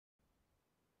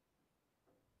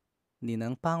你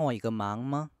能帮我一个忙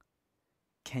吗？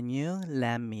 Can you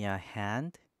lend me a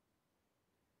hand?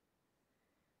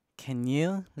 Can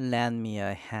you lend me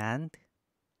a hand?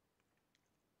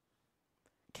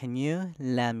 Can you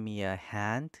lend me a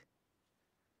hand?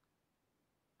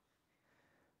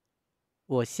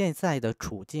 我现在的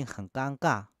处境很尴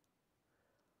尬。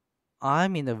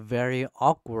I'm in a very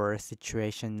awkward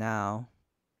situation now.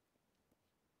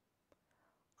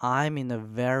 I'm in a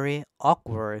very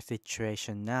awkward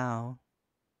situation now.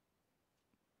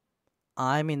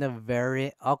 I'm in a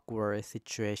very awkward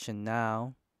situation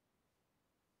now.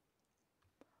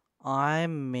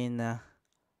 I'm in a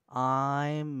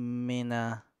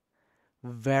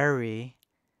very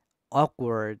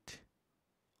awkward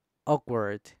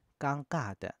尴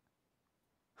尬的，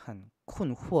很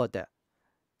困惑的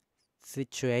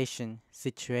situation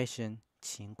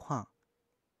情况。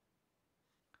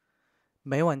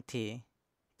没问题，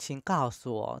请告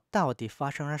诉我到底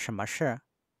发生了什么事。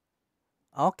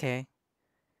Okay,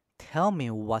 tell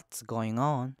me what's going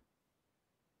on.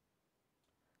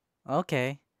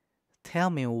 Okay, tell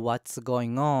me what's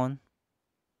going on.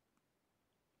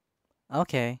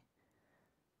 Okay,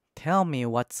 tell me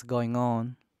what's going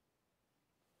on.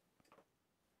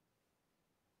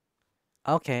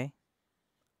 Okay,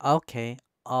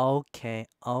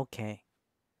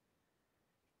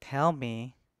 Tell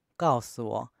me, 告诉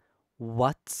我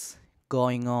what's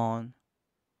going on.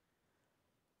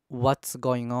 What's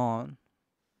going on?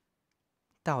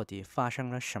 到底发生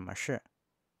了什么事？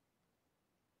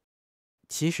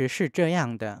其实是这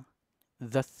样的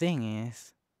The thing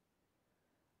is,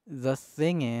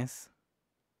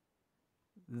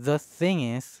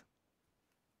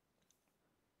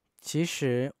其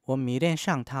实我迷恋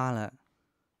上他了。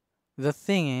The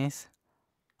thing is,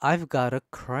 I've got a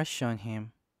crush on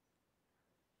him.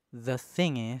 The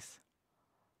thing is,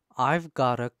 I've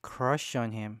got a crush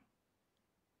on him.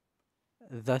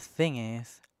 The thing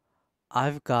is,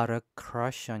 I've got a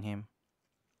crush on him.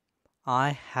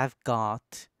 I have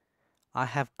got a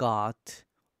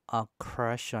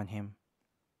crush on him.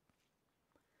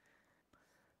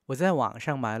 我在网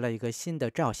上买了一个新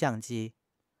的照相机。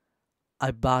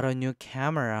I bought a new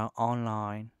camera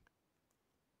online.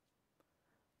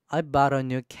 I bought a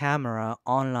new camera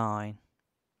online.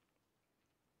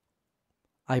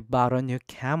 I bought a new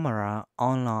camera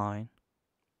online.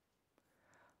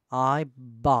 I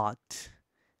bought,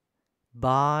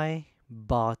 buy,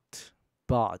 bought,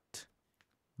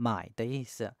 买的意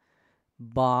思。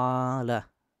bought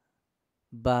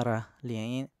连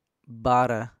音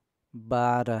bought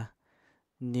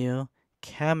new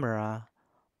camera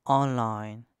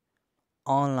online.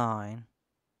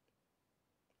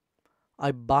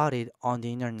 I bought it on the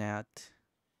internet.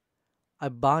 I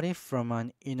bought it from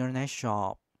an internet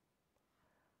shop.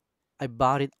 I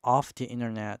bought it off the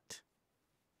internet.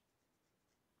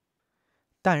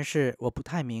 但是我不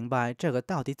太明白这个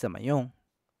到底怎么用。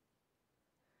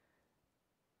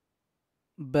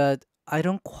But I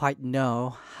don't quite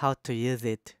know how to use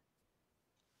it.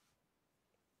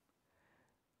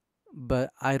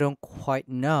 But I don't quite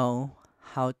know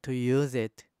how to use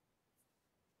it.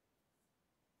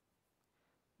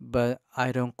 But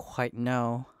I don't quite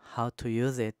know how to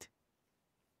use it.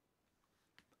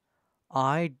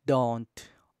 I don't,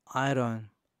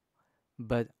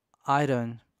 but I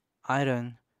don't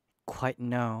quite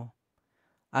know.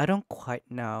 I don't quite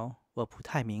know, 我不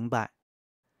太明白。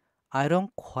I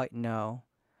don't quite know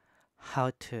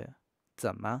how to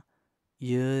怎么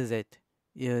use it.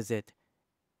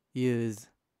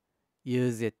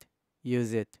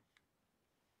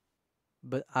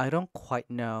 But I don't quite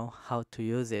know how to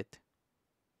use it.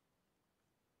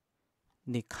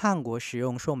 你看过使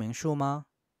用说明书吗？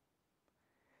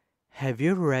 Have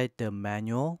you read the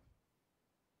manual?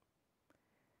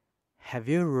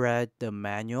 Have you read the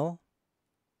manual?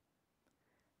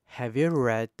 Have you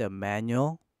read the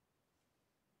manual?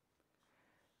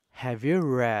 Have you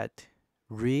read,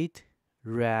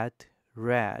 read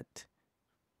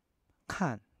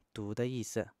看读的意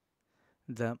思。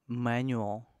The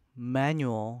manual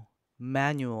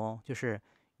就是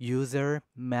user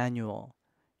manual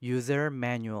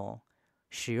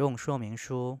使用说明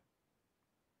书。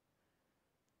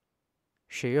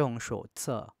使用手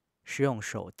册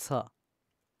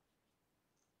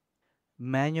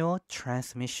Manual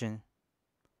transmission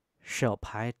手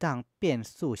排档变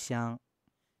速箱。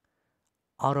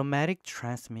Automatic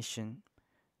transmission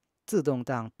自动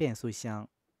挡变速箱。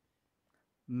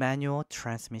Manual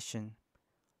transmission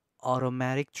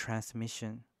Automatic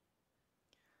transmission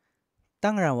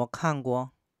当然我看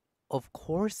过 Of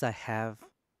course I have.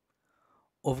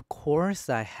 Of course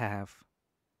I have.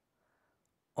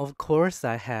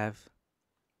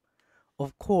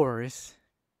 Of course,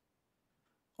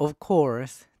 of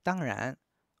course, 当然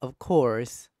of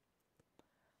course.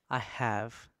 I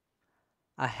have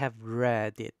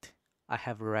read it. I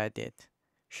have read it.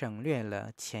 省略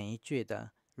了前一句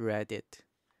的 read it.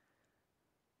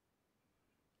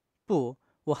 不，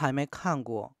我还没看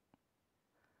过。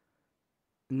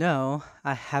No,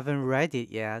 I haven't read it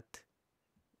yet.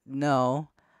 No,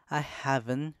 I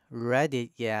haven't read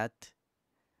it yet.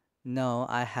 No,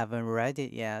 I haven't read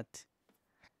it yet.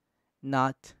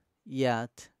 Not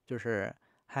yet 就是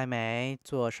还没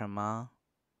做什么。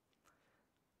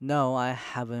No, I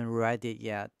haven't read it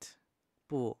yet.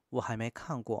 不，我还没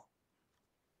看过。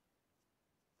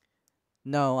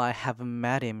No, I haven't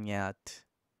met him yet.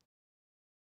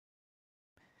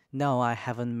 No, I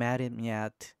haven't met him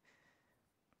yet.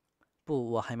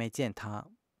 不，我还没见他。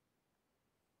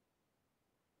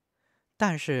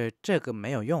但是这个没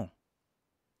有用。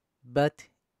But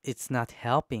it's not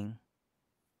helping.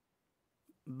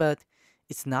 But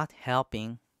it's not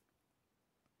helping.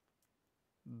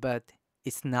 But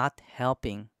it's not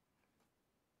helping.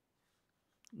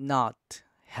 Not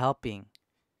helping.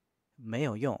 没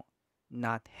有用。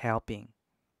Not helping.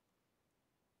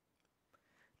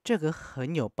 这个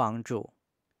很有帮助。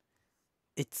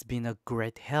It's been a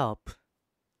great help.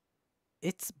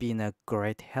 It's been a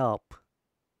great help.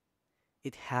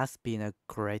 It has been a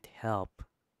great help.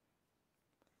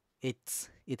 It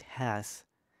has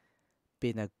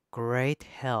been a great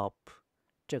help.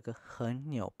 这个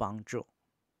很有帮助。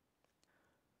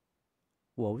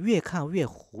我越看越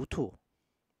糊涂。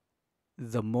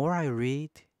The more I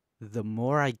read, the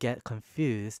more I get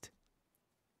confused.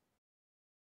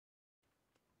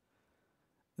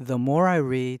 The more I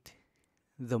read,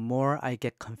 the more I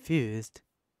get confused.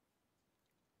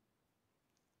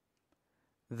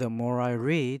 The more I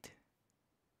read,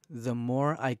 the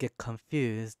more I get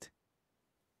confused.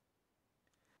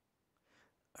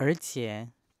 而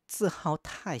且字号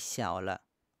太小了。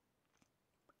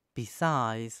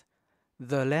Besides,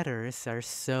 the letters are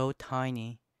so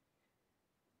tiny.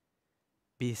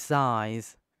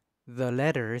 Besides, the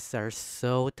letters are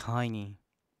so tiny.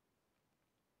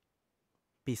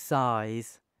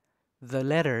 Besides, the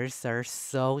letters are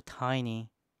so tiny.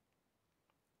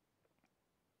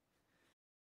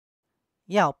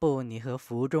 要不你和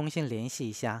服务中心联系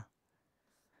一下。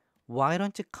Why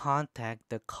don't you contact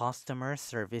the customer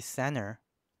service center?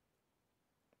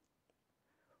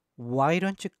 Why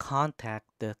don't you contact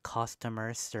the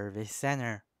customer service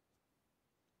center?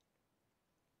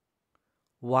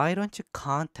 Why don't you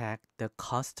contact the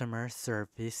customer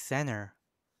service center?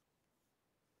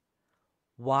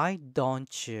 Why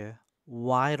don't you?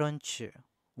 Why don't you?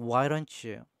 Why don't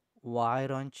you? Why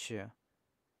don't you?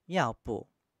 要不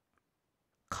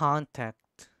contact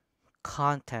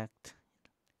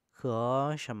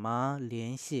和什么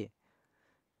联系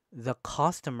 ？The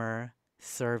customer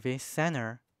service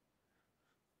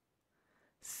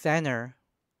center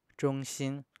中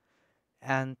心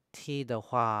 ，nt 的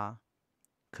话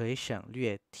可以省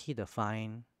略 t 的发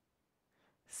音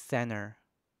center。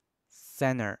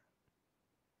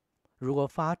如果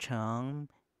发成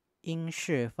英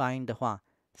式发音的话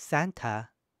Santa。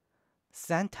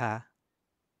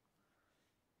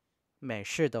美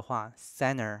式的话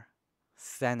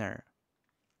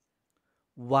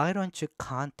center。Why don't you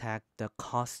contact the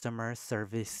customer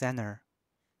service center?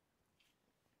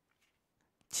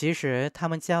 其实他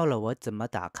们教了我怎么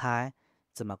打开，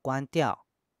怎么关掉。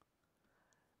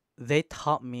They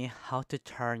taught me how to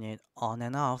turn it on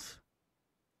and off.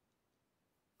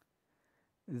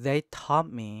 They taught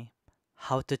me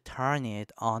how to turn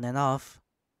it on and off.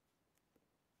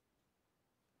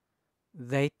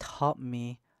 They taught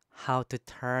me how to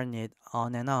turn it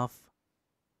on and off.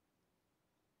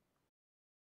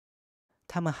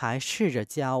 他们还试着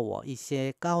教我一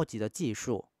些高级的技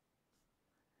术。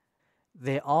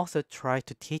They also tried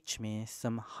to teach me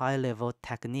some high-level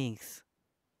techniques.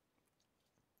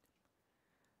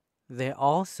 They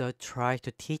also tried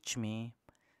to teach me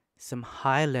some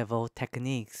high-level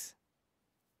techniques.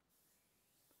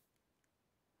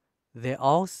 They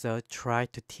also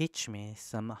tried to teach me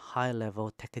some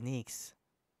high-level techniques.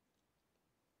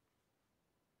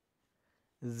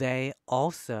 They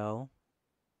also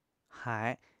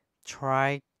还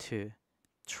try to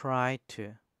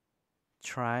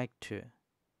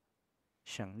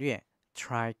省略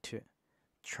try to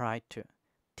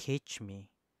teach me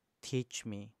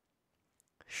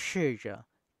试着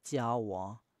教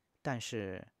我，但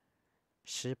是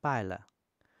失败了。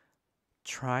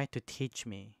Try to teach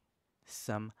me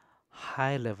some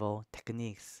high-level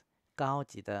techniques 高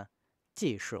级的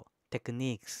技术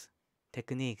techniques。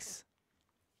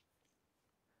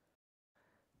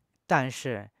但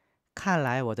是看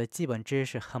来我的基本知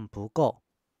识很不够。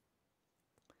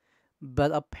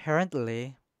But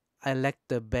apparently, I lack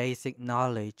the basic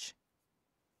knowledge.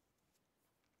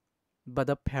 But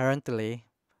apparently,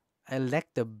 I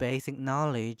lack the basic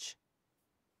knowledge.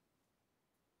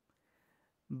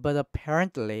 But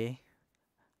apparently,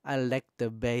 I lack the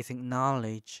basic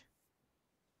knowledge.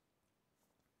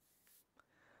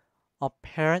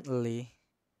 Apparently,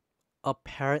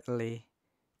 apparently,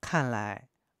 看来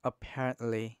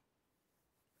apparently.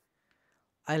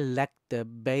 I lack the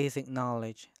basic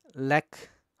knowledge. Lack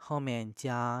后面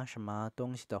加什么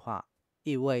东西的话，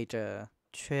意味着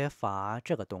缺乏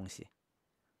这个东西。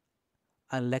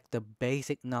I lack the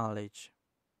basic knowledge.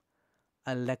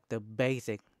 I lack the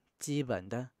basic 基本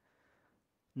的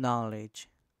knowledge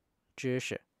知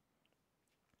识。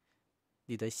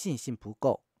你的信心不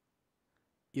够。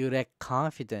You lack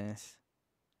confidence.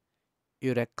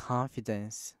 You lack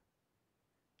confidence.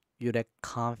 You lack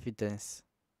confidence.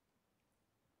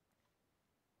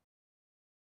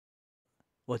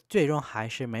 我最终还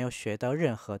是没有学到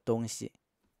任何东西。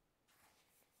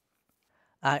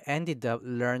I ended up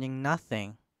learning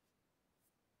nothing.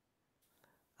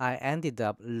 I ended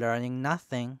up learning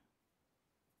nothing.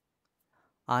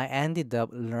 I ended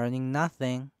up learning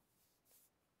nothing.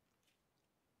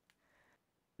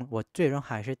 我最终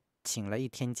还是请了一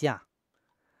天假。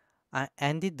I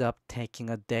ended up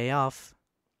taking a day off.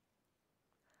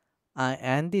 I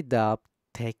ended up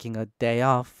taking a day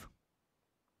off.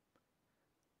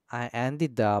 I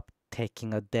ended up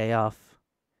taking a day off.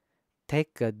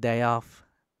 Take a day off.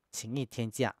 请一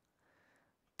天假。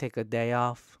Take a day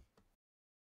off.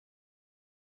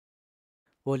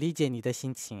 我理解你的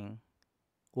心情，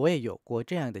我也有过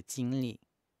这样的经历。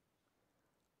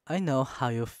I know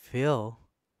how you feel.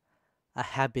 I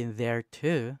have been there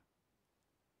too.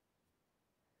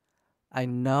 I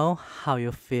know how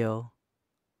you feel.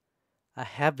 I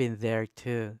have been there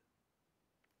too.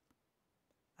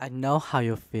 I know how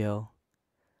you feel.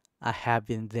 I have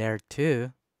been there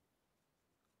too.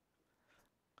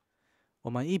 我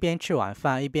们一边吃晚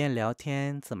饭一边聊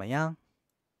天，怎么样？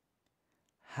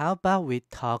 How about we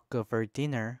talk over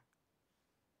dinner?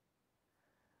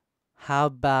 How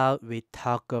about we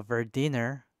talk over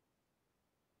dinner?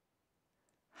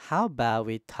 How about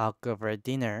we talk over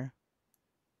dinner?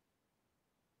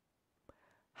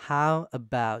 How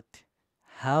about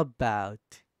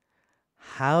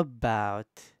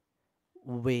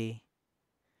we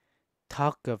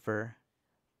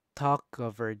talk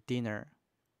over dinner?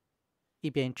 一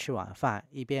边吃晚饭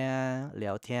一边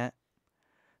聊天。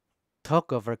Talk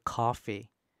over coffee.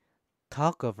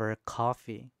 Talk over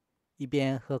coffee. 一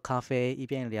边喝咖啡一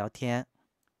边聊天。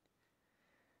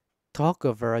Talk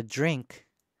over a drink.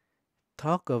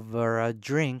 Talk over a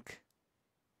drink.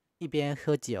 一边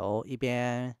喝酒一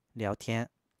边聊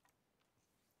天。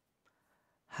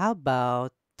How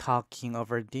about talking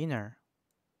over dinner?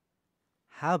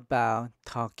 How about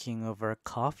talking over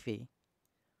coffee?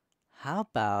 How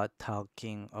about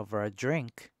talking over a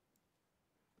drink?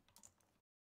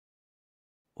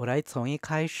 我来从一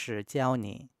开始教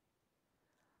你。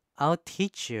I'll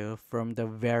teach you from the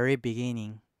very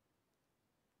beginning.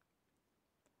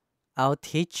 I'll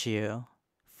teach you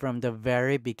from the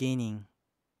very beginning.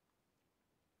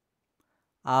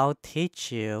 I'll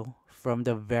teach you from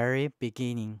the very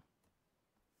beginning.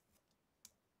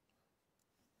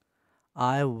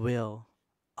 I will.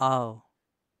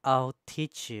 I'll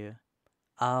teach you.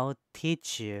 I'll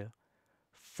teach you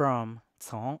from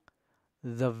从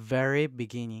the very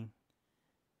beginning.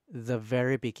 The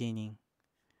very beginning.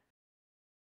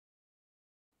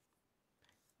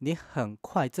 你很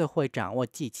快就会掌握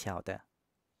技巧的。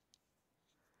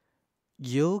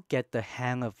You'll get the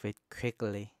hang of it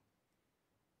quickly.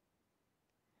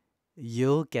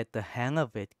 You'll get the hang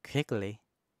of it quickly.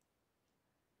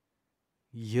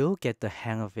 You'll get the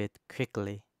hang of it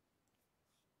quickly.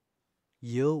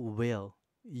 You will.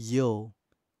 You'll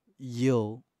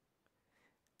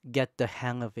get the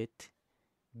hang of it.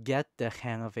 Get the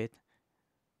hang of it.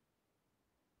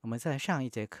 我们在上一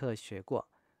节课学过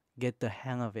get the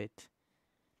hang of it.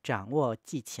 掌握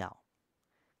技巧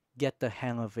get the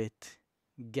hang of it.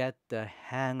 Get the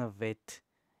hang of it.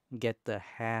 Get the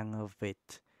hang of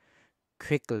it.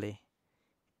 Quickly.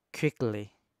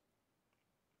 Quickly.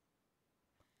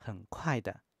 很快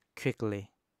的 quickly.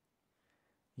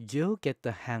 You'll get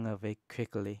the hang of it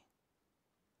quickly.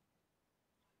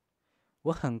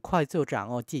 我很快就掌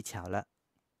握技巧了。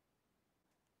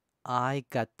I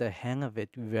got the hang of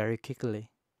it very quickly.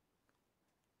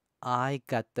 I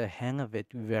got the hang of it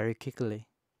very quickly.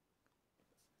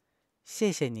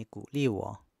 谢谢你鼓励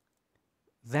我。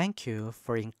Thank you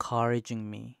for encouraging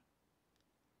me.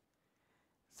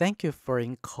 Thank you for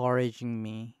encouraging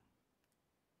me.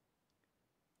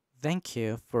 Thank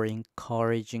you for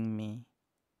encouraging me.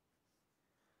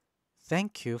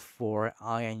 Thank you for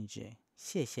ing.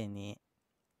 谢谢你。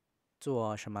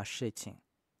做什么事情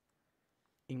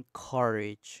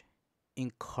 ？Encourage,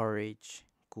 encourage.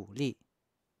 鼓励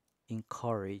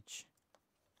 ，encourage。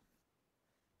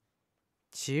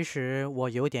其实我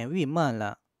有点郁闷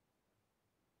了。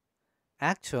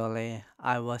Actually,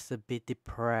 I was a bit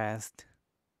depressed.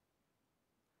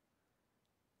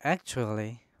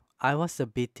 Actually, I was a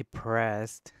bit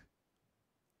depressed.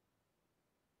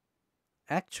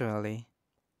 Actually,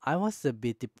 I was a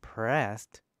bit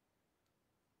depressed.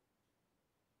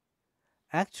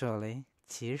 Actually,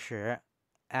 其实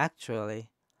actually,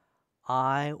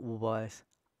 I was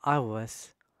a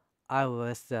bit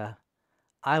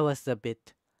I was a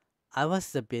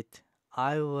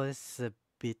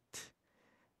bit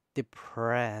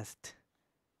depressed.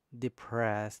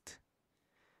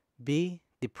 Be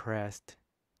depressed.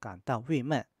 感到郁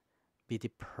闷 be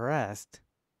depressed.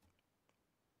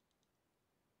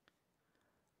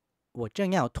 我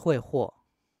正要退货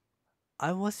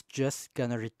I was just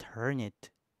gonna return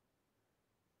it.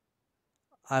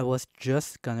 I was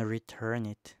just gonna return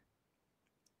it.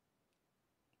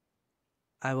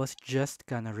 I was just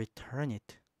gonna return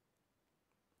it.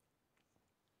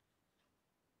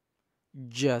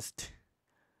 Just.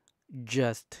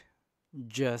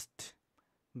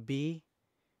 Be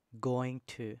going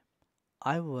to.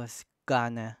 I was just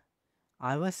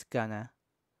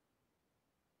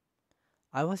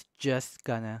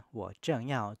gonna. 我正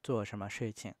要做什么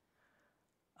事情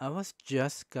I was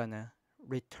just gonna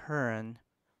return.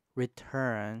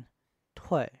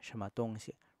 退什么东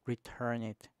西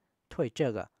Return it. 退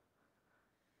这个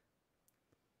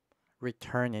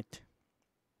Return it.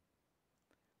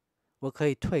 我可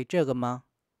以退这个吗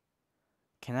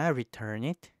Can I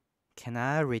return it? Can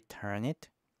I return it?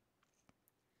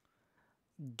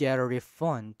 Get a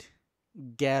refund.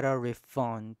 Get a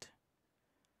refund.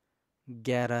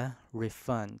 Get a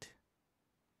refund.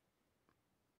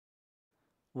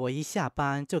 我一下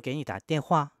班就给你打电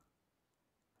话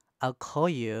I'll call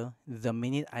you the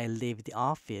minute I leave the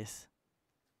office.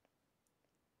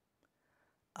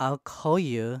 I'll call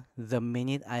you the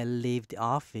minute I leave the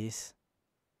office.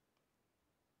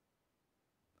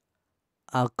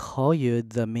 I'll call you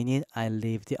the minute I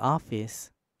leave the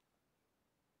office.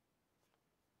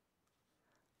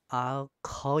 I'll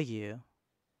call you.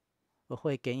 我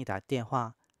会给你打电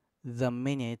话 the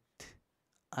minute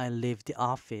I leave the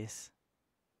office.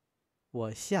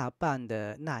 我下班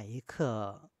的那一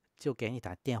刻就给你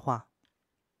打电话。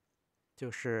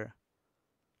就是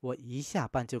我一下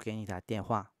班就给你打电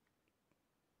话。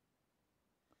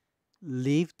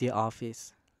Leave the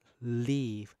office.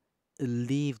 Leave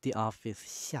the office.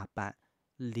 下班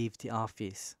Leave the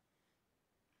office.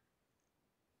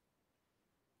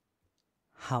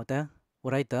 好的，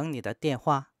我来等你的电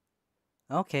话。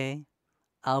Okay,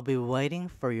 I'll be waiting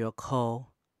for your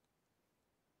call.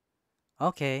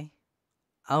 Okay,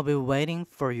 I'll be waiting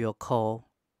for your call.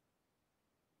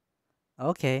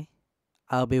 Okay,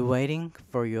 I'll be waiting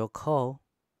for your call.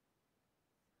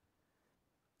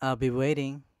 I'll be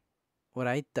waiting. 我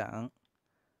来等。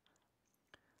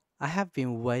I have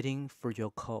been waiting for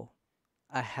your call.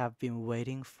 I have been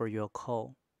waiting for your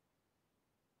call.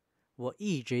 我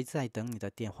一直在等你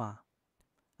的电话。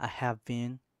I have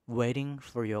been waiting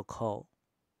for your call.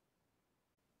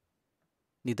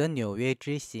 你的纽约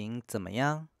之行怎么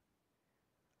样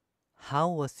How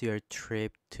was your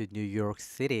trip to New York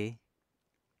City?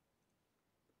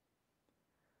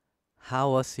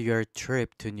 How was your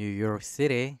trip to New York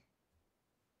City?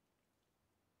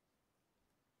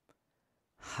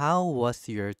 How was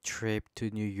your trip to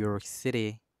New York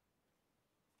City?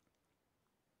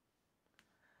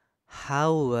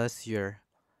 How was your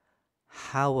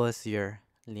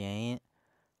连音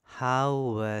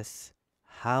How was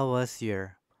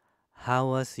your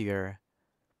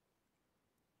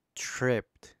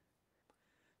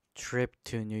trip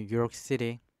to New York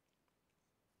City?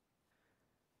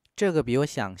 这个比我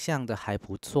想象的还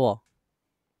不错。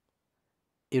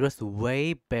It was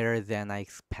way better than I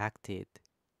expected.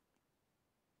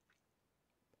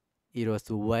 It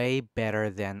was way better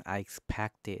than I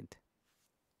expected.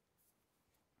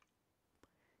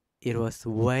 It was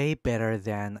way better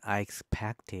than I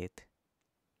expected.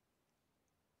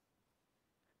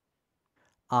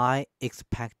 I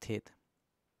expected.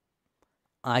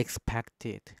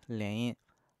 连音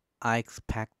I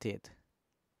expected.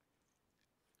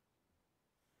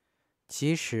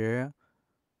 其实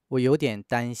我有点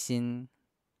担心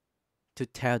To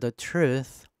tell the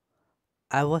truth,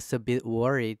 I was a bit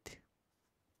worried.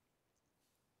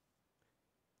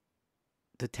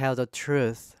 To tell the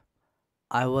truth,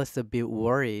 I was a bit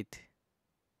worried.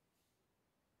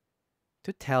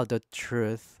 To tell the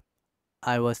truth,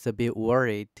 I was a bit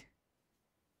worried.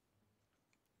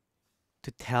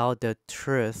 To tell the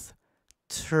truth,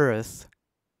 truth,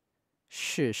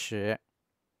 事实。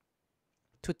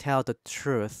To tell the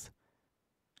truth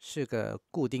是个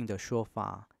固定的说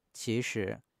法，其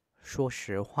实说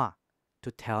实话。To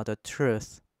tell the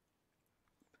truth,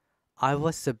 I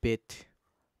was a bit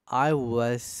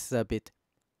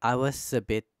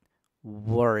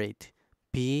worried.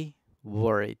 Be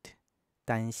worried,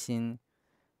 担心。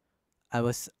I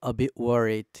was a bit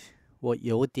worried. 我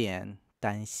有点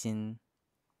担心。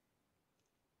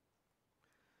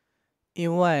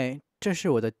因为这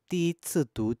是我的第一次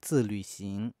独自旅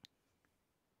行。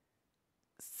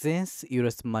Since it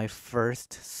was my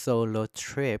first solo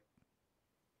trip.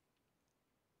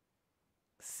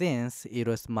 Since it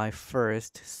was my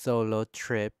first solo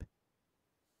trip.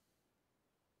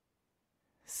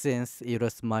 Since it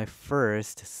was my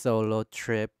first solo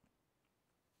trip.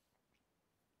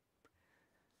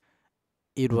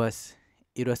 It was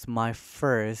my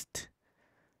first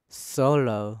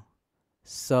solo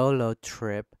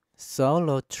trip.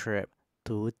 Solo trip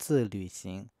独自旅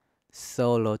行。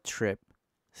Solo trip.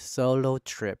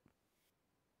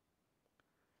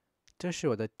 这是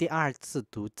我的第二次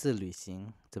独自旅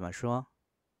行，怎么说？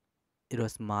 It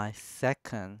was my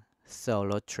second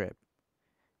solo trip.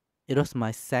 It was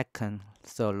my second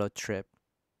solo trip.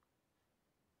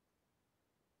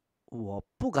 我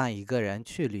不敢一个人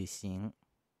去旅行。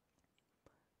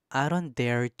I don't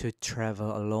dare to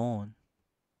travel alone.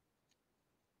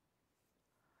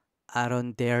 I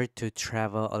don't dare to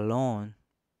travel alone.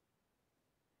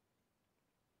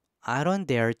 I don't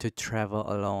dare to travel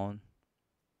alone.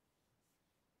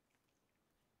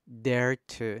 Dare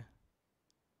to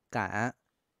敢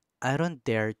I don't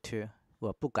dare to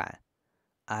我不敢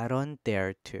I don't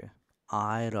dare to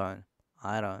I don't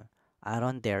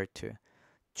dare to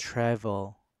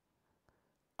travel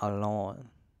alone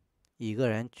一个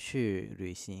人去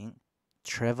旅行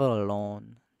travel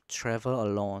alone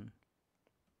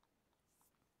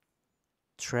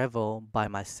travel by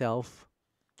myself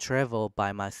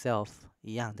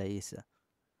一样的意思。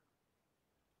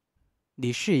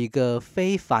你是一个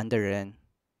非凡的人。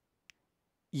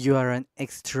You are an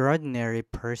extraordinary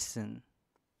person.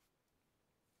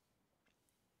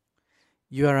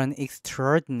 You are an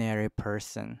extraordinary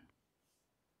person.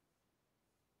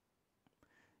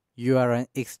 You are an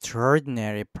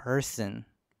extraordinary person.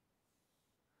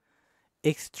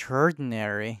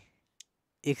 Extraordinary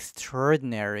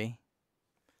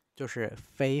就是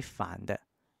非凡的。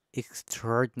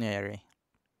Extraordinary.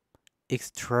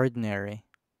 Extraordinary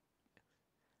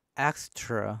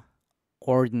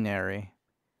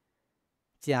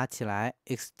加起来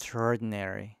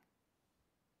extraordinary。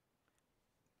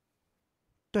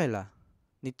对了，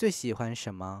你最喜欢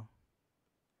什么？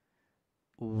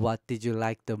 What did you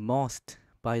like the most,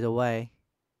 by the way?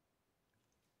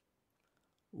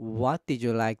 What did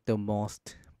you like the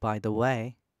most, by the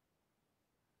way?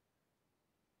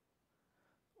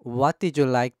 What did you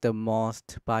like the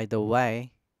most, by the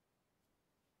way?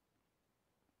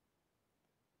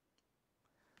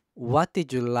 What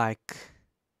did you like?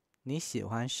 你喜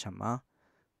欢什么？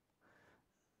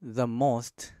 The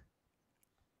most,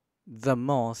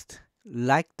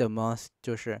 like the most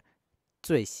就是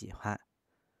最喜欢。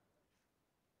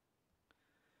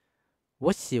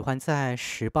我喜欢在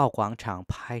时报广场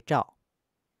拍照。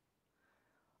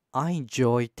I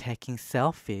enjoy taking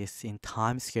selfies in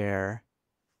Times Square.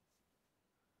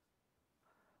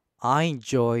 I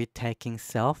enjoy taking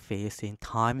selfies in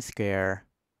Times Square.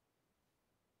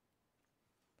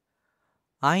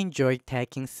 I enjoy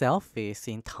taking selfies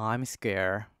in Times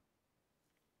Square.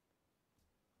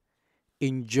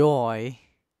 Enjoy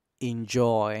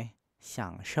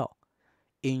享受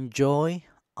enjoy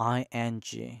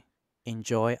ing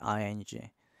enjoy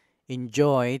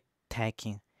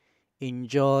taking 连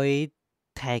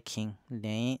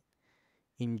音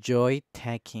enjoy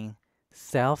taking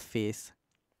selfies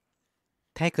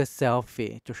take a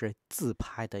selfie 就是自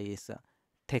拍的意思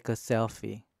take a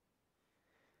selfie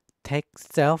take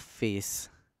selfies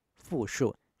复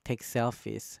数 take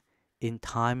selfies in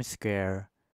Times Square。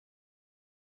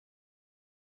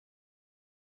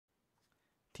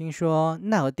听说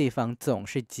那个地方总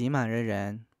是挤满了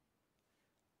人。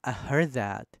I heard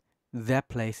that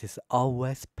place is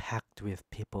always packed with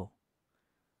people.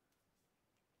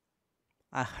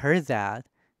 I heard that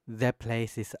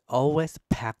place is always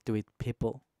packed with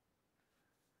people.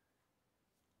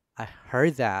 I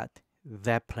heard that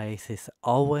place is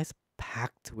always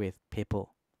packed with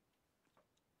people.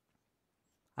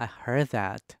 I heard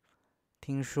that.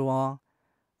 听说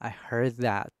I heard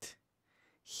that.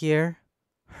 Hear,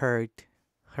 heard.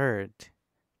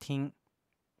 听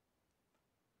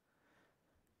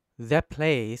That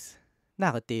place,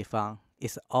 那个地方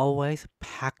is always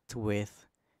packed with.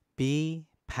 Be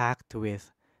packed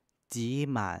with. 挤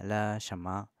满了什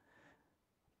么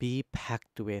Be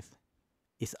packed with.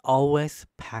 Is always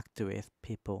packed with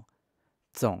people.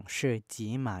 总是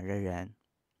挤满了人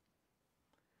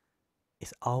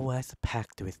Is always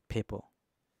packed with people.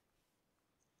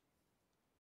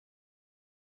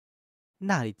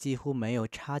 那里几乎没有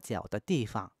插脚的地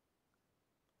方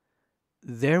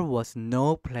There was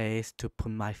no place to put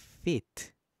my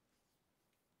feet.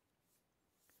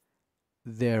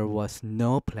 There was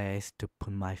no place to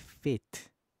put my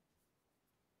feet.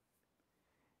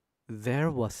 There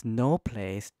was no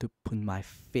place to put my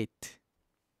feet.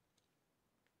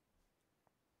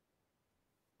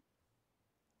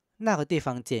 那个地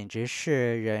方简直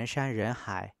是人山人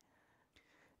海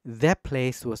That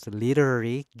place was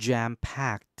literally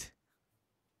jam-packed.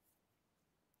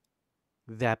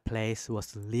 That place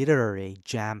was literally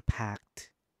jam-packed.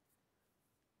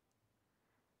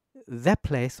 That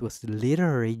place was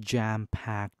literally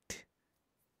jam-packed.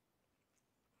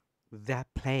 That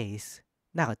place,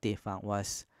 那个地方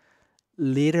was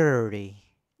literally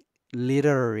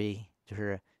就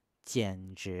是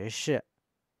简直是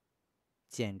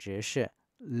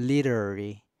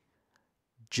literally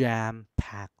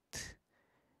jam-packed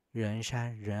人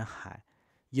山人海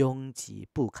拥挤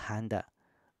不堪的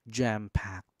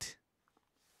jam-packed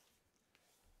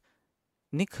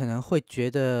你可能会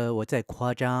觉得我在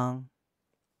夸张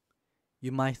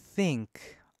You might think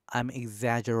I'm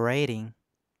exaggerating.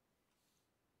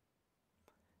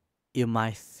 You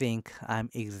might think I'm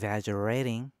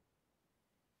exaggerating.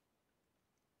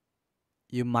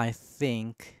 You might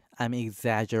think I'm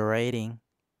exaggerating.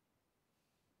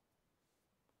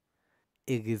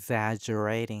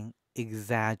 Exaggerating,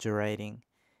 exaggerating,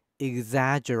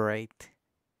 exaggerate,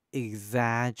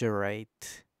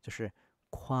 exaggerate 就是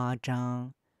夸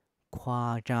张，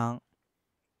夸张。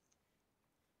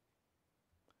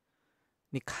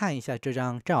你看一下这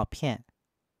张照片。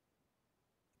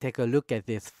Take a look at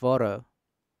this photo.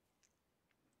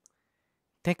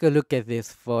 Take a look at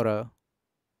this photo.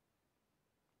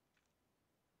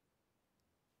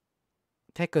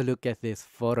 Take a look at this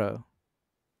photo.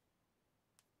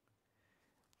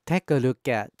 Take a look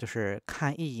at 就是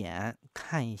看一眼，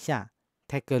看一下。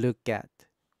Take a look at.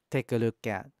 Take a look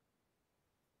at.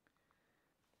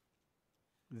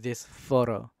 This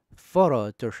photo.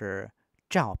 Photo 就是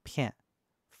照片。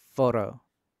Photo.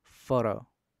 Photo.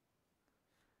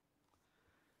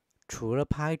 除了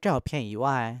拍照片以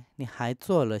外，你还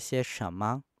做了些什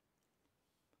么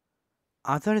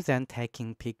 ？Other than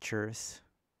taking pictures,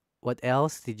 what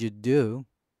else did you do?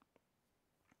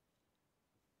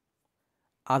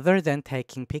 Other than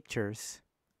taking pictures,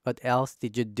 what else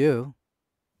did you do?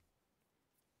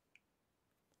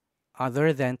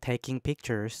 Other than taking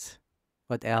pictures,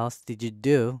 what else did you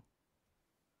do?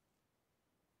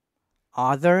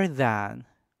 Other than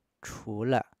除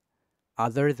了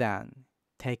other than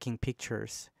taking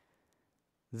pictures,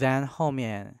 then 后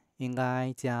面应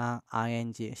该加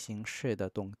ing 形式的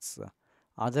动词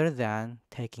other than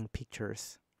taking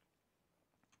pictures.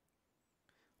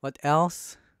 What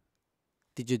else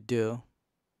did you do?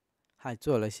 还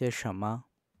做了些什么？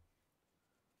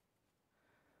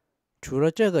除了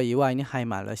这个以外，你还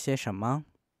买了些什么？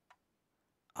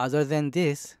 Other than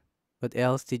this, what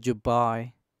else did you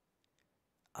buy?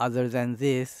 Other than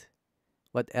this,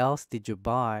 what else did you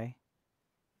buy?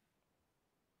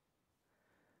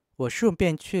 我顺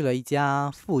便去了一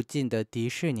家附近的迪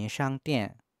士尼商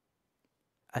店。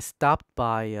I stopped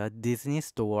by a Disney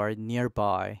store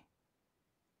nearby.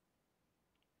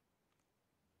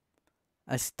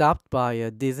 I stopped by a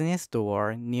Disney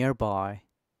store nearby.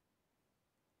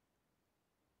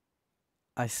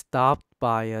 I stopped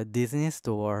by a Disney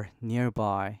store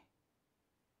nearby.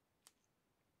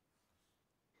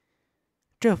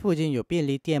 这附近有便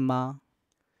利店吗？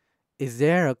 Is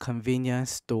there a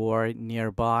convenience store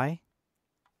nearby?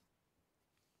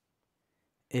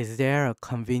 Is there a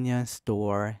convenience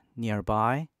store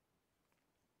nearby?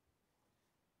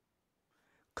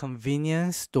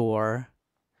 Convenience store,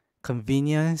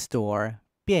 convenience store,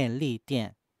 便利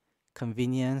店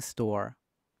convenience store.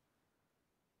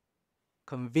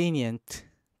 Convenient,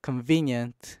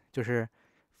 convenient 就是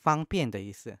方便的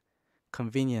意思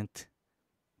convenient.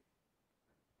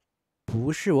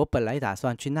 不是我本来打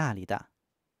算去那里的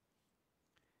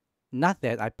Not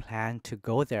that I plan to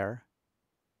go there.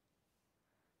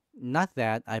 Not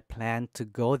that I plan to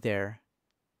go there.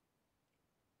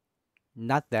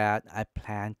 Not that I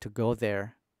plan to go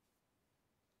there.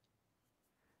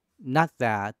 Not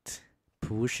that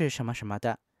不是什么什么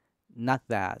的。Not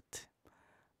that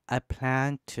I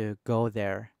plan to go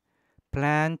there.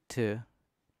 Plan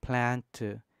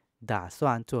to 打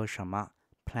算做什么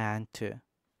 ？Plan to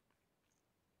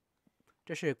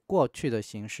这是过去的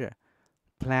形式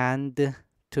 ，planned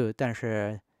to， 但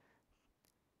是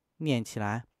念起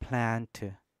来 plan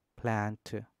to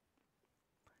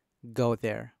go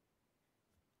there。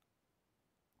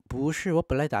不是我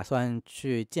本来打算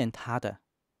去见他的。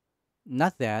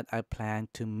Not that I plan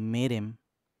to meet him.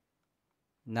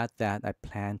 Not that I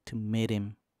plan to meet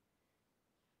him.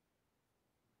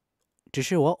 只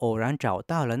是我偶然找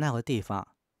到了那个地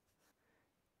方。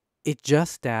It's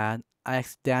just that I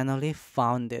accidentally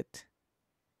found it.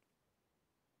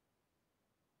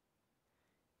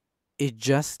 It's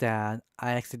just that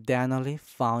I accidentally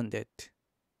found it.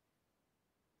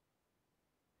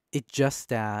 It's just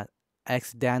that I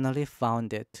accidentally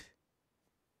found it.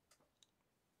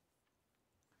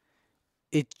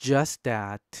 It's just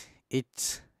that.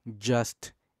 It's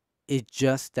just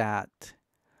that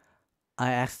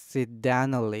I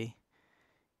accidentally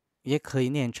也可以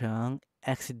念成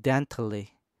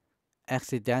accidentally，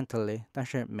 但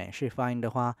是美式发音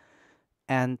的话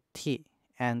nt，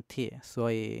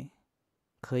 所以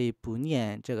可以不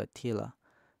念这个 t 了。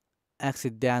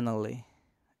accidentally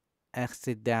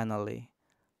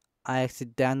I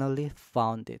accidentally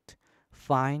found it.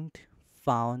 Find,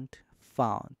 found,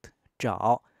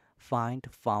找 find,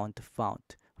 found,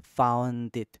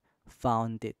 found it.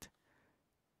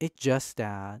 It's just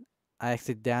that I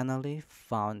accidentally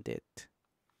found it.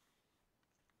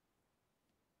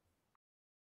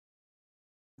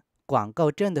 广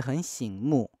告真的很醒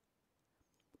目。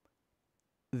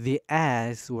The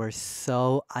ads were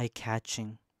so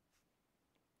eye-catching.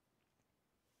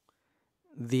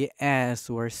 The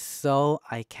ads were so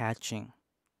eye-catching.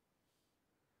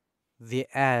 The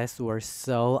ads were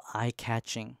so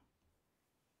eye-catching.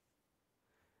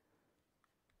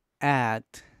 Ad,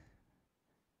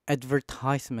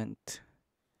 advertisement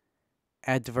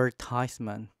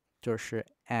就是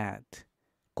ad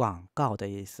广告的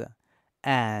意思。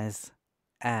As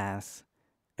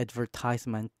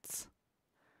advertisements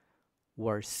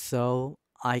were so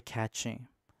eye-catching.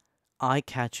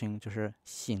 Eye-catching 就是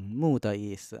醒目的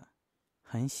意思，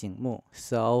很醒目。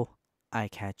So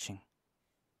eye-catching。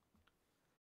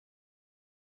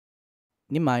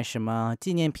你买什么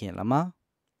纪念品了吗？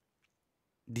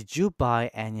 Did you buy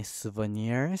any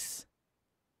souvenirs?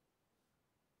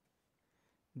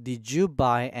 Did you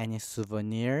buy any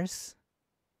souvenirs?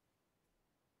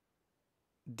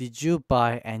 Did you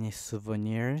buy any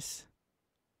souvenirs?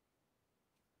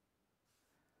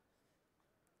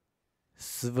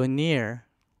 Souvenir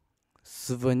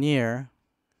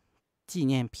纪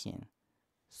念品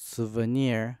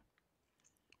souvenir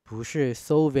不是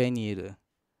souvenir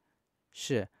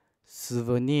是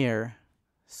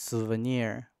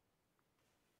souvenir。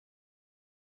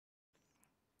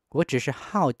我只是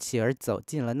好奇而走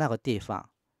进了那个地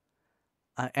方。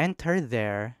I entered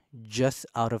there just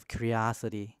out of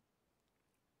curiosity.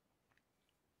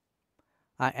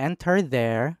 I entered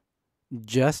there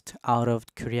just out of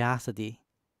curiosity.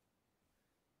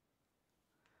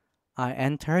 I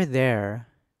entered there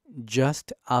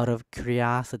just out of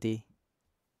curiosity.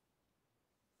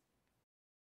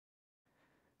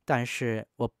 但是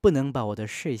我不能把我的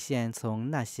视线从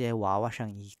那些娃娃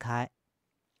上移开。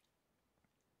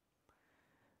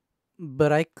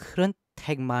But I couldn't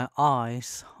take my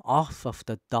eyes off of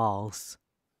the dolls.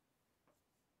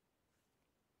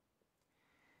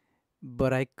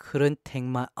 But I couldn't take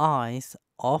my eyes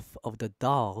off of the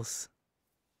dolls.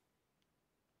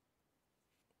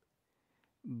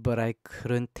 But I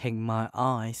couldn't take my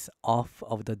eyes off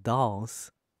of the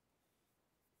dolls.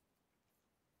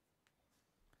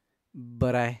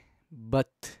 But I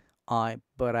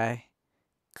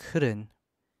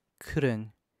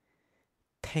couldn't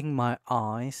take my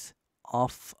eyes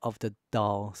off of the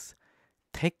dolls.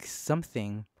 Take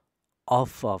something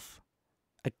off of.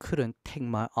 I couldn't take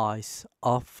my eyes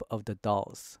off of the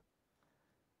dolls.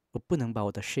 我不能把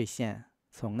我的视线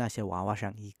从那些娃娃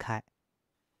上移开。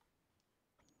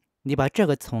你把这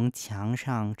个从墙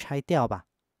上拆掉吧。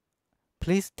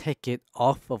Please take it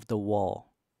off of the wall.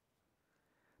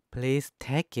 Please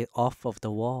take it off of the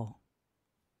wall.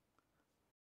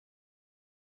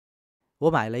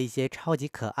 我买了一些超级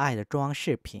可爱的装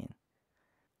饰品。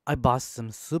I bought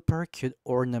some super cute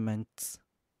ornaments.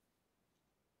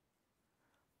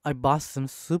 I bought some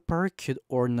super cute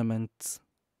ornaments.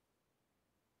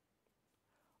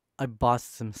 I bought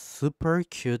some super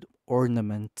cute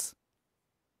ornaments.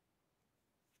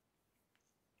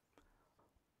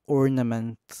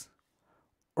 ornament,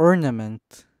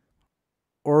 ornament,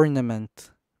 ornament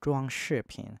装饰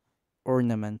品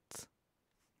ornament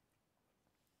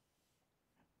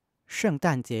圣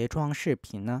诞节装饰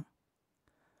品呢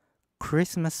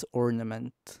Christmas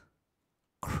ornament,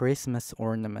 Christmas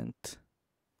ornament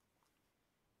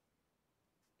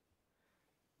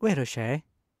为了谁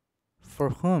For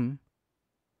whom,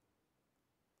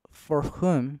 for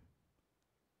whom,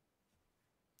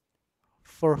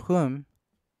 for whom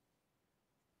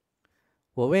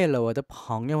我为了我的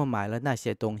朋友买了那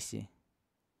些东西，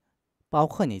包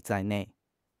括你在内。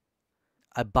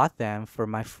I bought them for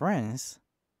my friends,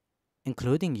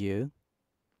 including you.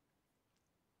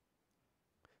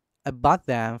 I bought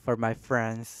them for my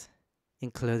friends,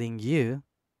 including you.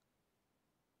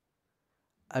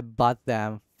 I bought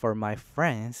them for my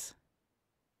friends,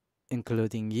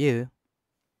 including you.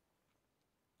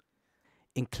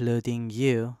 Including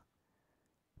you,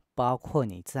 包括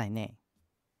你在内。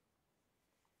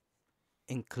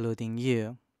Including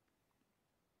you.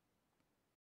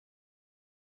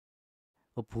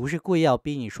 我不是故意要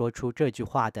逼你说出这句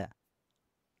话的。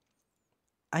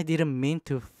I didn't mean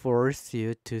to force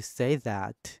you to say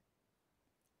that.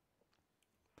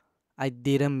 I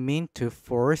didn't mean to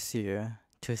force you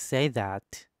to say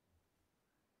that.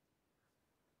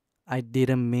 I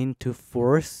didn't mean to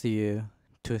force you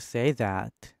to say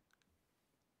that.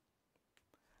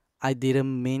 I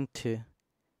didn't mean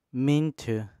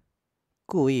to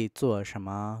故意做什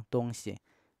么东西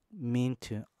mean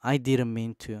to I didn't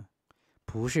mean to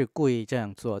不是故意这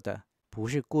样做的，不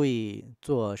是故意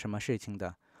做什么事情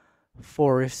的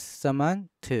force someone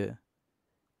to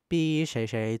逼谁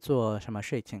谁做什么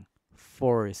事情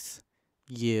force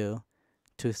you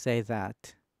to say that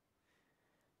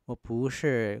我不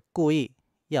是故意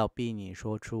要逼你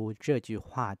说出这句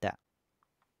话的，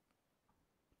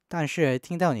但是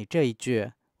听到你这一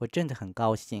句我真的很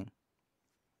高兴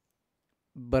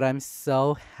But I'm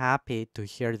so happy to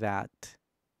hear that.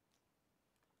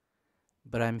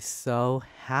 But I'm so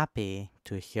happy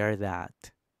to hear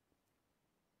that.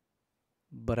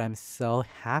 But I'm so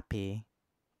happy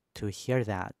to hear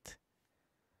that.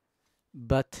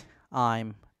 But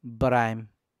I'm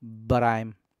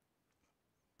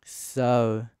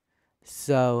so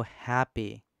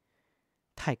happy.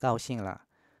 太高兴了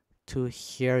to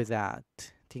hear that.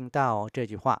 听到这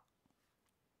句话。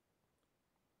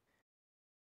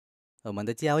我们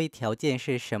的交易条件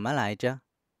是什么来着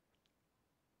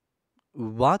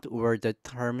What were the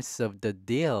terms of the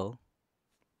deal?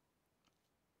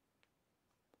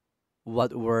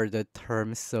 What were the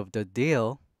terms of the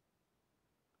deal?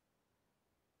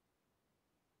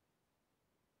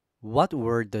 What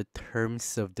were the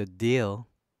terms of the deal?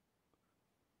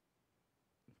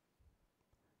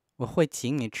 我会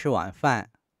请你吃晚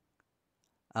饭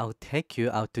I'll take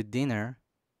you out to dinner.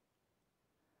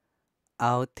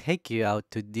 I'll take you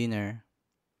out to dinner.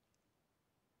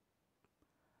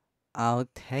 I'll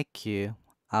take you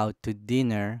out to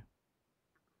dinner.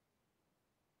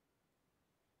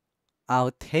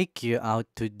 I'll take you out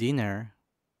to dinner.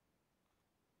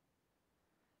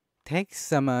 Take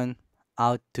someone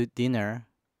out to dinner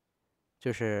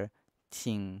就是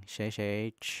请谁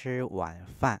谁吃晚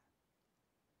饭。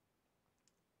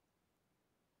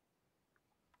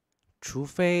除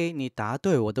非你答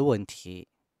对我的问题。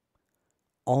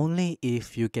Only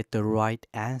if you get the right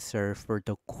answer for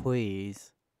the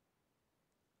quiz.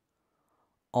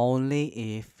 Only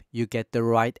if you get the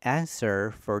right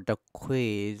answer for the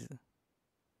quiz.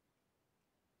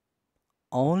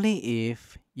 Only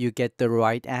if you get the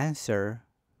right answer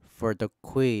for the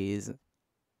quiz.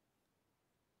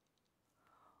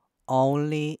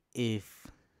 Only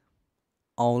if,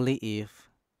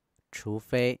除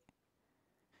非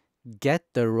get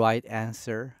the right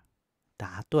answer,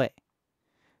 答对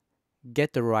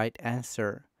get the right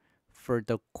answer for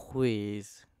the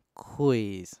quiz,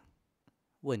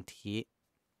 问题。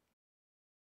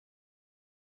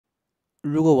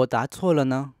如果我答错了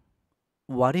呢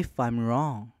What if I'm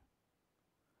wrong?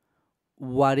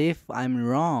 What if I'm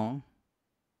wrong?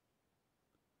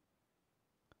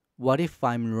 What if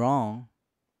I'm wrong?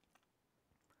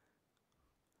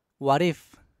 What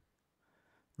if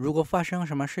如果发生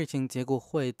什么事情，结果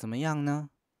会怎么样呢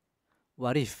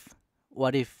What if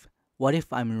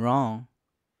I'm wrong?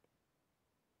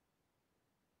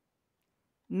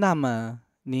 那么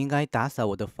你应该打扫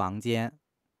我的房间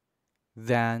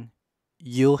Then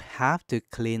you have to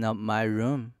clean up my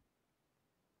room.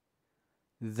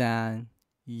 Then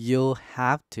you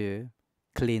have to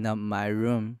clean up my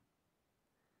room.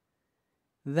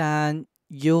 Then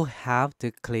you have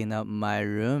to clean up my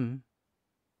room.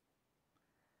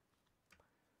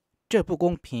 这不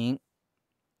公平。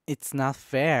It's not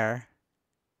fair.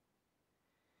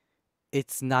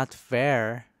 It's not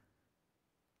fair.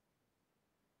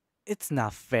 It's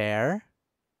not fair.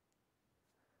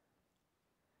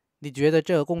 你觉得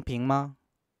这个公平吗？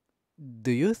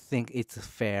 Do you think it's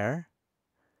fair?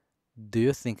 Do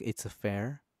you think it's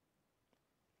fair?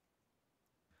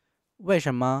 为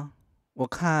什么？我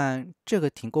看这个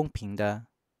挺公平的。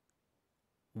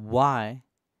Why?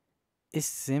 It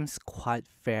seems quite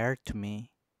fair to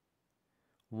me.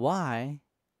 Why?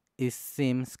 It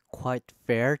seems quite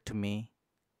fair to me.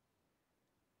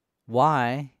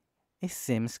 Why? It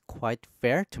seems quite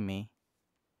fair to me.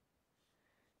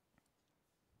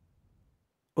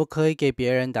 我可以给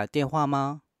别人打电话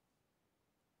吗？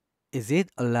 Is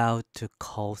it allowed to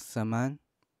call someone?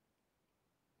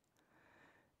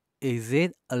 Is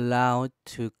it allowed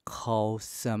to call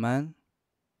someone?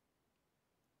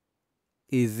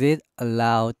 Is it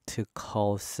allowed to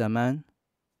call someone?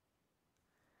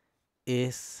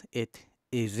 Is it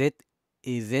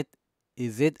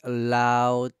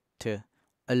allowed to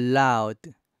allowed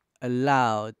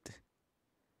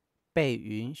被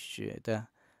允许的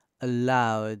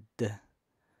allowed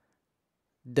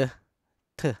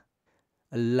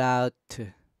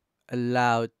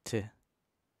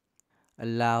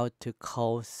allowed to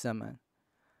call someone.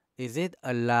 Is it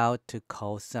allowed to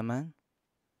call someone?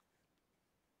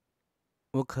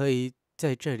 我可以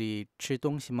在这里吃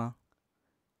东西吗？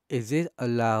 Is it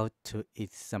allowed to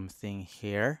eat something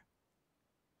here?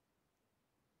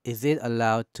 Is it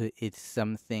allowed to eat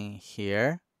something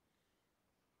here?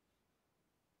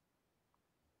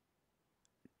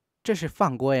 这是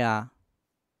犯规啊。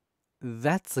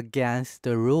That's against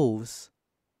the rules.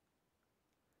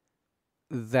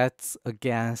 That's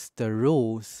against the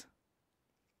rules.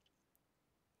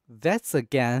 That's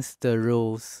against the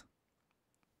rules.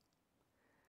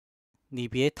 你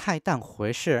别太当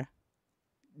回事。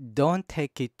Don't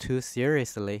take it too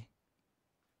seriously.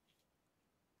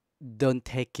 Don't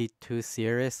take it too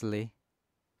seriously.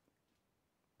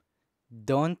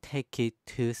 Don't take it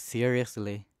too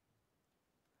seriously.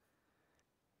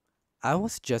 I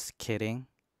was just kidding.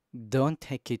 Don't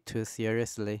take it too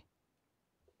seriously.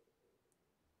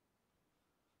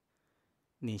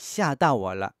 你吓到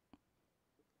我了。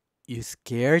You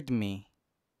scared me.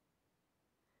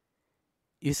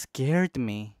 You scared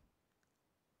me.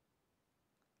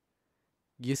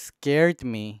 You scared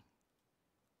me.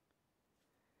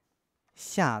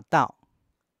 吓到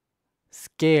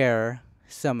scare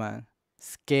someone.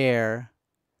 Scare.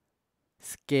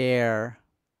 Scare.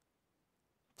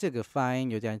 这个发音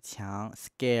有点强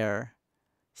scare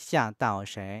吓到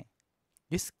谁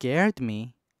You scared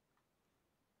me.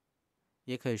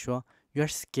 也可以说 You're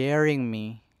scaring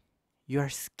me. You're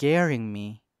scaring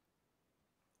me.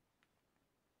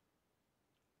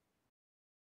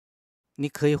 你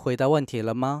可以回答问题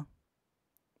了吗？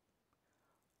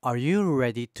 Are you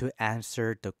ready to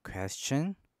answer the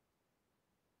question?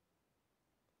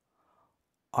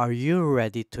 Are you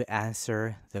ready to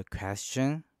answer the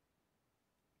question?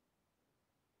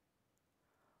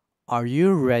 Are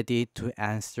you ready to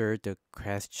answer the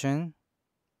question?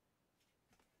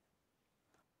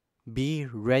 Be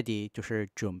ready 就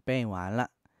是准备完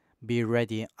了。Be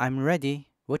ready, I'm ready.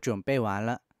 我准备完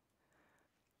了。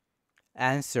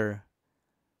Answer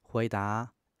回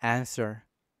答 answer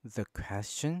the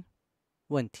question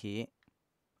问题。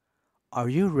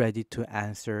Are you ready to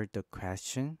answer the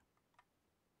question?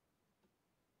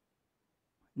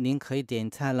 您可以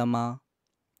点菜了吗？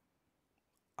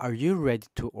 Are you ready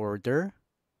to order?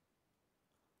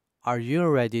 Are you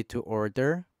ready to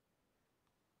order?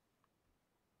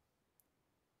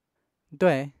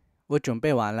 对，我准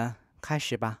备完了，开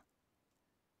始吧。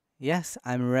Yes,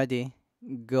 I'm ready.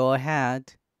 Go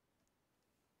ahead.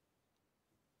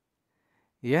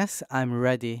 Yes, I'm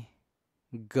ready.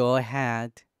 Go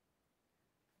ahead.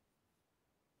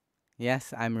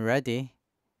 Yes, I'm ready.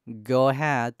 Go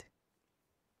ahead.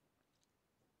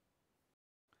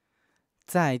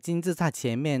 在金字塔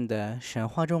前面的神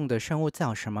话中的生物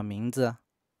叫什么名字？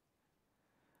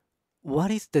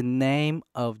 What is the name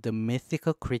of the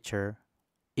mythical creature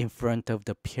in front of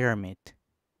the pyramid?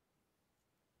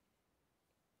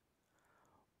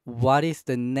 What is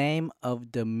the name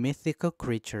of the mythical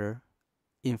creature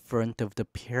in front of the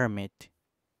pyramid?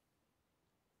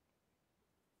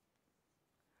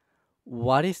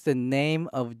 What is the name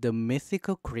of the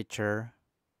mythical creature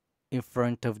in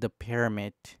front of the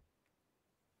pyramid?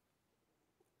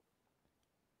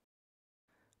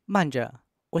 慢着，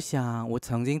我想我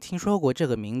曾经听说过这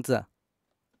个名字。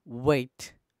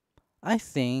Wait, I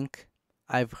think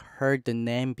I've heard the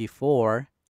name before.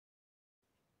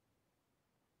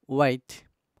 Wait,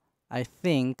 I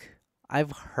think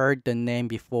I've heard the name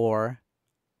before.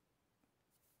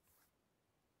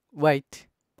 Wait,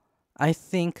 I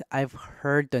think I've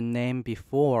heard the name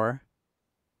before.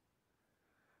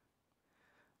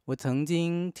 我曾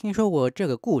经听说过这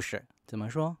个故事，怎么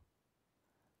说？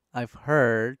 I've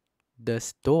heard the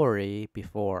story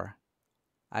before.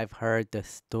 I've heard the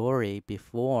story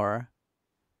before.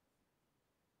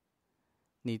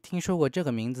 你听说过这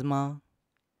个名字吗？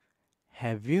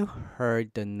 Have you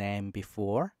heard the name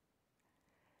before?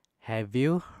 Have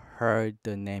you heard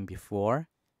the name before?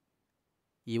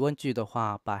 疑问句的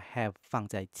话，把 have 放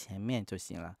在前面就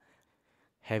行了。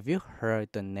Have you heard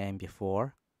the name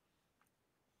before?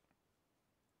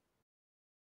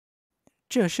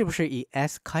 这是不是以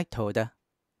s 开头的？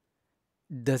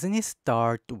 Doesn't it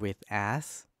start with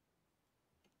s?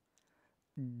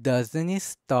 Doesn't it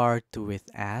start with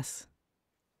s?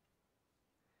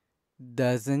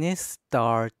 Doesn't it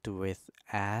start with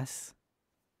s?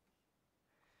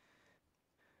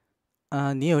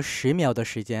 你有10秒的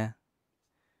时间。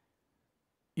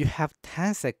You have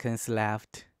 10 seconds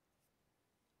left.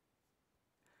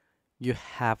 You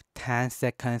have 10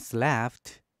 seconds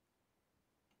left.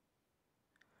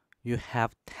 You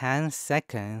have 10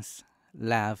 seconds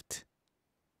left.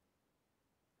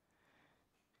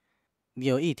 你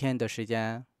有1天的时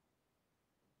间。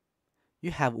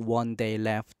You have 1 day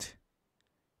left.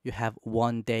 You have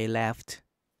 1 day left.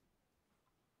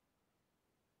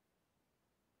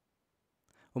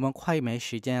 我们快没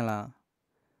时间了。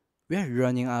We are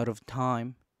running out of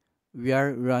time. We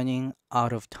are running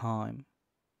out of time.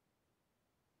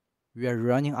 We are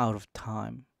running out of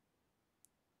time.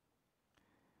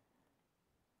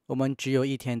 我们只有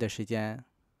1天的时间。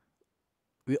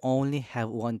We only have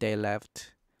 1 day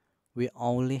left. We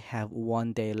only have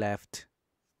 1 day left.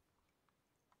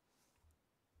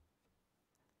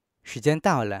 时间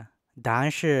到了，答案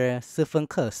是斯芬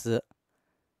克斯。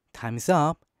Time's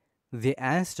up. The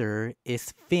answer is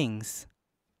Sphinx.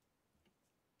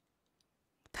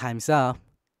 Time's up.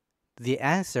 The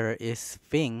answer is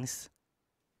Sphinx.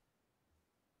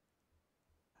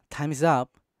 Time's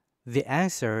up. The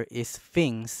answer is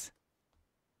Sphinx.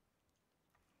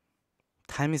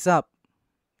 Time is up.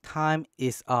 Time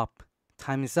is up.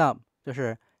 Time is up. 就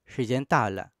是时间到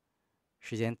了，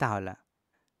时间到了。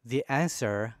The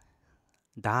answer.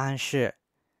 答案是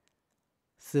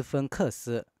斯芬克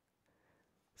斯。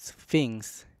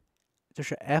Sphinx 就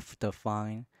是 F 的发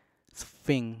音。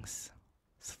Sphinx.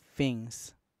 Sphinx.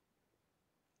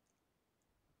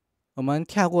 我们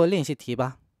跳过练习题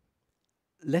吧。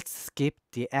Let's skip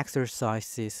the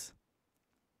exercises.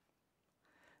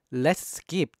 Let's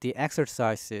skip the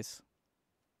exercises.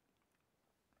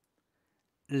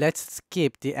 Let's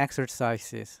skip the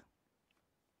exercises.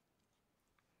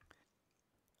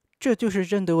 这就是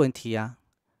真的问题啊。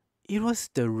It was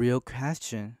the real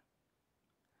question.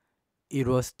 It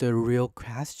was the real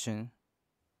question.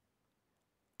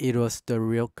 It was the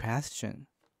real question.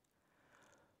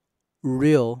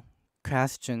 Real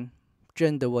question.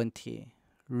 真的问题。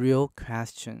Real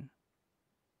question.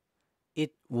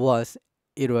 It was.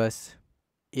 It was.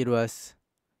 It was.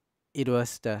 It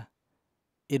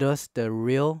was the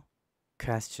real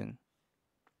question.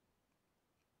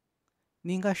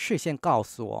 你应该事先告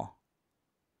诉我。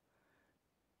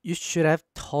You should have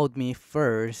told me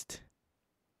first.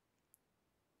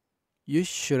 You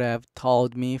should have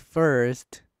told me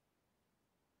first.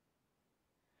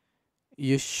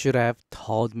 You should have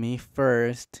told me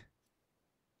first.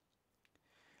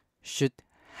 Should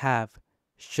have,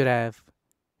 should have,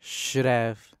 should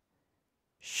have,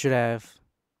 should have.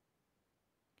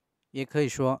 也可以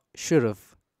说 should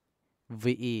have,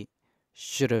 ve,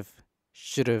 should have,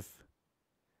 should have.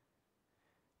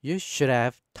 You should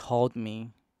have told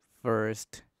me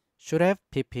first. Should have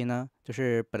pp 呢，就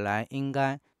是本来应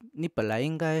该，你本来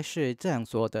应该是这样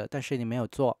做的，但是你没有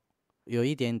做，有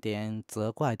一点点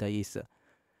责怪的意思。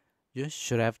You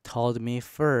should have told me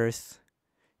first.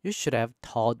 You should have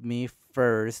told me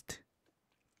first.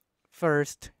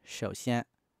 First 首先，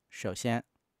首先。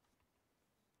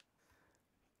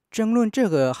争论这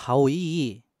个毫无意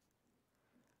义。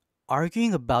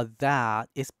Arguing about that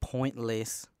is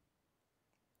pointless.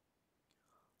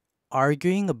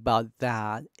 Arguing about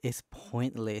that is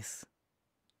pointless.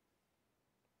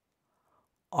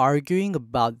 Arguing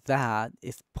about that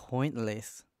is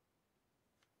pointless.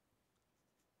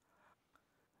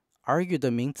 Argue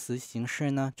的名词形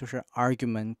式呢，就是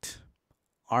argument.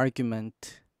 Argument.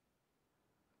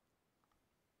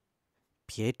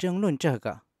 别争论这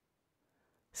个。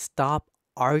Stop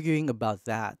arguing about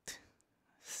that.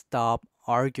 Stop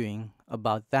arguing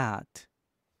about that.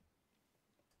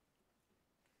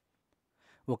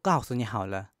 我告诉你好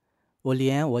了，我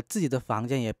连我自己的房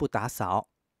间也不打扫。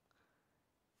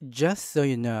Just so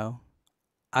you know,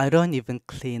 I don't even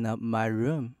clean up my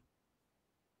room.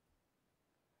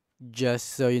 Just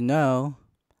so you know,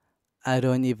 I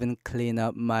don't even clean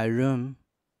up my room.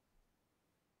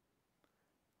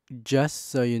 Just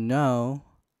so you know,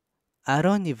 I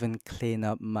don't even clean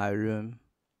up my room.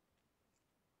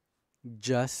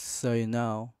 Just so you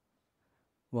know,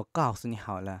 我告诉你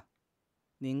好了，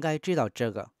你应该知道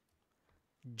这个。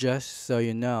Just so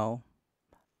you know，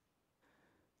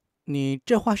 你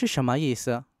这话是什么意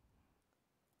思？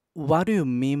 What do you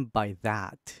mean by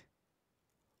that?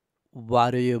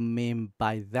 What do you mean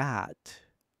by that?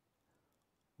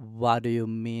 What do you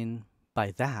mean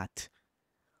by that?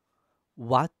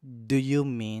 What do you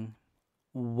mean?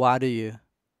 What do you?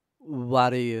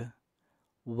 What do you?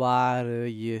 What do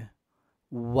you?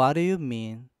 What do you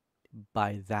mean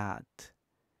by that?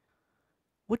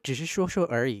 我只是说说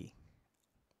而已。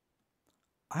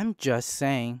I'm just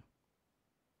saying.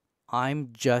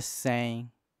 I'm just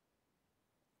saying.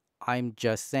 I'm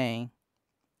just saying.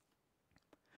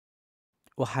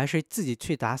 我还是自己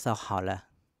去打扫好了。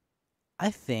I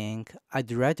think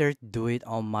I'd rather do it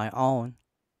on my own.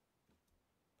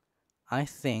 I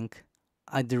think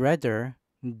I'd rather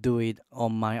do it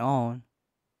on my own.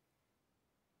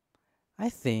 I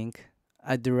think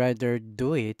I'd rather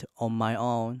do it on my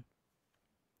own.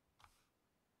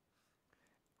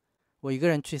 我一个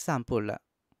人去散步了。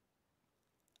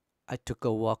I took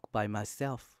a walk by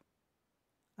myself.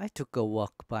 I took a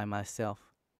walk by myself.